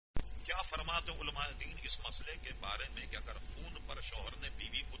کیا فرماتے علماء دین اس مسئلے کے بارے میں کہ اگر فون پر شوہر نے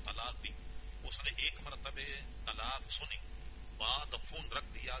بیوی کو طلاق دی، اس نے ایک مرتبہ طلاق سنی، بعد فون رکھ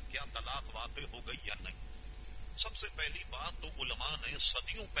دیا، کیا طلاق واقع ہو گئی یا نہیں؟ سب سے پہلی بات تو علماء نے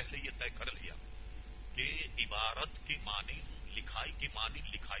صدیوں پہلے یہ طے کر لیا کہ عبارت کی مانند لکھائی کی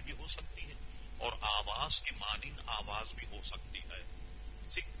مانند لکھائی بھی ہو سکتی ہے اور آواز کی مانند آواز بھی ہو سکتی ہے۔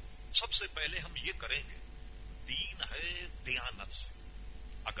 ٹھیک، سب سے پہلے ہم یہ کریں گے، دین ہے دیانت سے،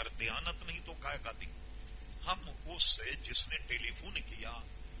 اگر دیانت نہیں تو کائے کا دین؟ ہم اس سے جس نے ٹیلی فون کیا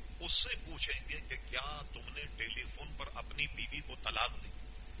اس سے پوچھیں گے کہ کیا تم نے ٹیلی فون پر اپنی بیوی کو طلاق دی؟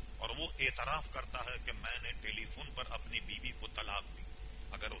 اور وہ اعتراف کرتا ہے کہ میں نے ٹیلی فون پر اپنی بیوی کو طلاق دی۔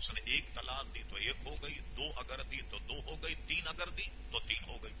 اگر اس نے ایک طلاق دی تو ایک ہو گئی، دو اگر دی تو دو ہو گئی، تین اگر دی تو تین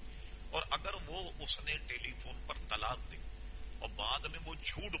ہو گئی۔ اور اگر وہ اس نے ٹیلی فون پر طلاق دی اور بعد میں وہ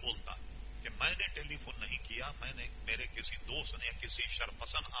جھوٹ بولتا ہے کہ میں نے ٹیلی فون نہیں کیا، میں نے میرے کسی دوست نے یا کسی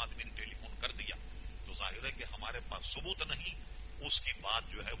شرپسند آدمی نے ٹیلی فون کر دیا، تو ظاہر ہے کہ ہمارے پاس ثبوت نہیں، اس کی بات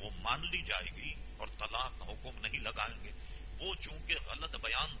جو ہے وہ مان لی جائے گی اور طلاق کا حکم نہیں لگائیں گے۔ وہ چونکہ غلط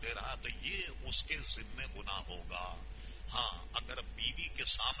بیان دے رہا تو یہ اس کے ذمے گناہ ہوگا۔ ہاں، اگر بیوی کے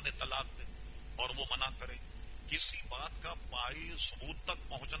سامنے طلاق دے اور وہ منع کرے، کسی بات کا پائی ثبوت تک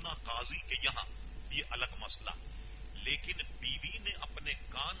پہنچنا قاضی کے یہاں، یہ الگ مسئلہ، لیکن بیوی نے اپنے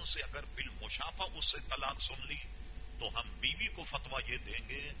کان سے اگر بالمشافہ اس سے طلاق سن لی تو ہم بیوی کو فتویٰ یہ دیں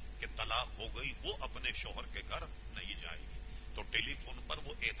گے کہ طلاق ہو گئی، وہ اپنے شوہر کے گھر نہیں جائے گی۔ تو ٹیلی فون پر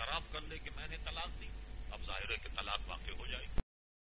وہ اعتراف کر لے کہ میں نے طلاق دی، اب ظاہر ہے کہ طلاق واقع ہو جائے گی۔